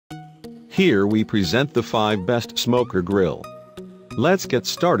Here we present the 5 best smoker grill. Let's get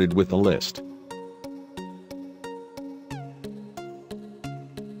started with the list.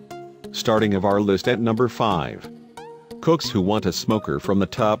 Starting of our list at number 5. Cooks who want a smoker from the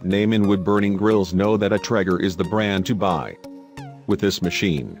top name in wood-burning grills know that a Traeger is the brand to buy. With this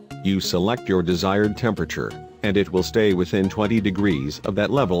machine, you select your desired temperature, and it will stay within 20 degrees of that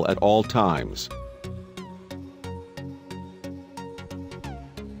level at all times.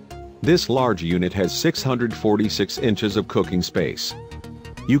 This large unit has 646 inches of cooking space.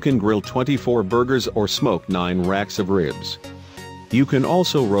 You can grill 24 burgers or smoke 9 racks of ribs. You can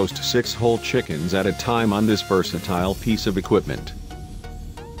also roast 6 whole chickens at a time on this versatile piece of equipment.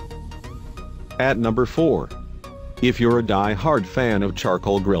 At number 4. If you're a die-hard fan of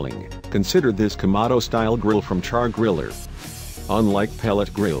charcoal grilling, consider this Kamado-style grill from Char-Griller. Unlike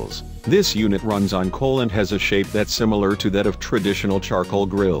pellet grills, this unit runs on coal and has a shape that's similar to that of traditional charcoal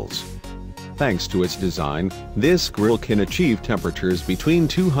grills. Thanks to its design, this grill can achieve temperatures between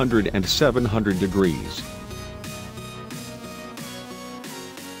 200 and 700 degrees.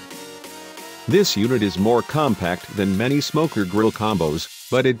 This unit is more compact than many smoker grill combos,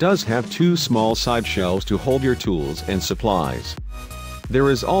 but it does have 2 small side shelves to hold your tools and supplies.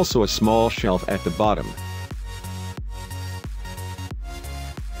 There is also a small shelf at the bottom.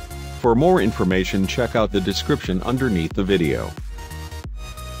 For more information, check out the description underneath the video.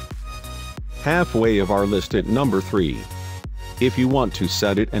 Halfway of our list at number 3. If you want to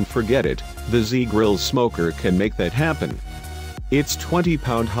set it and forget it, the Z-Grill's smoker can make that happen. Its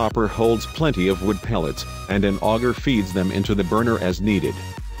 20-pound hopper holds plenty of wood pellets, and an auger feeds them into the burner as needed.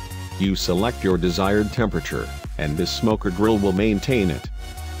 You select your desired temperature, and this smoker grill will maintain it.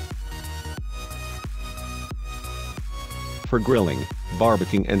 For grilling,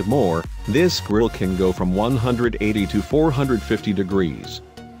 barbecuing and more, this grill can go from 180 to 450 degrees.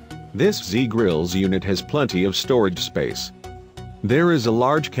 This Z-Grill's unit has plenty of storage space. There is a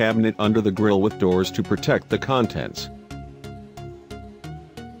large cabinet under the grill with doors to protect the contents.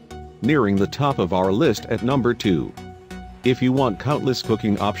 Nearing the top of our list at number 2. If you want countless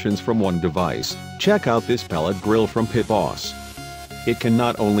cooking options from one device, check out this pellet grill from Pit Boss. It can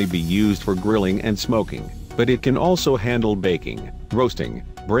not only be used for grilling and smoking, but it can also handle baking, roasting,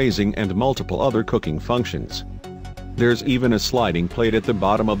 braising and multiple other cooking functions. There's even a sliding plate at the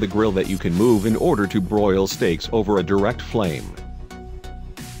bottom of the grill that you can move in order to broil steaks over a direct flame.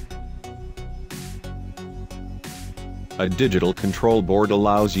 A digital control board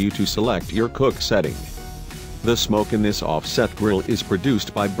allows you to select your cook setting. The smoke in this offset grill is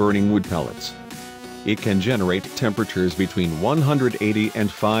produced by burning wood pellets. It can generate temperatures between 180 and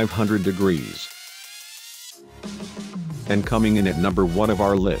 500 degrees. And coming in at number 1 of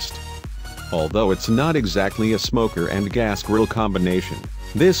our list. Although it's not exactly a smoker and gas grill combination,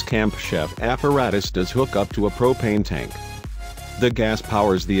 this Camp Chef apparatus does hook up to a propane tank. The gas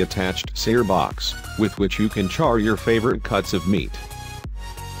powers the attached sear box, with which you can char your favorite cuts of meat.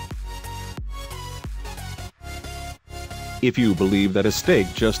 If you believe that a steak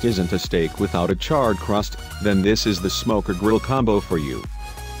just isn't a steak without a charred crust, then this is the smoker grill combo for you.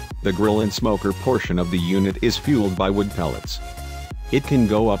 The grill and smoker portion of the unit is fueled by wood pellets. It can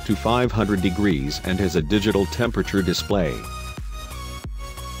go up to 500 degrees and has a digital temperature display.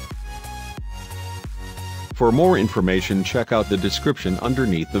 For more information, check out the description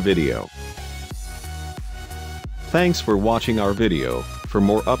underneath the video. Thanks for watching our video. For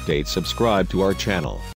more updates, subscribe to our channel.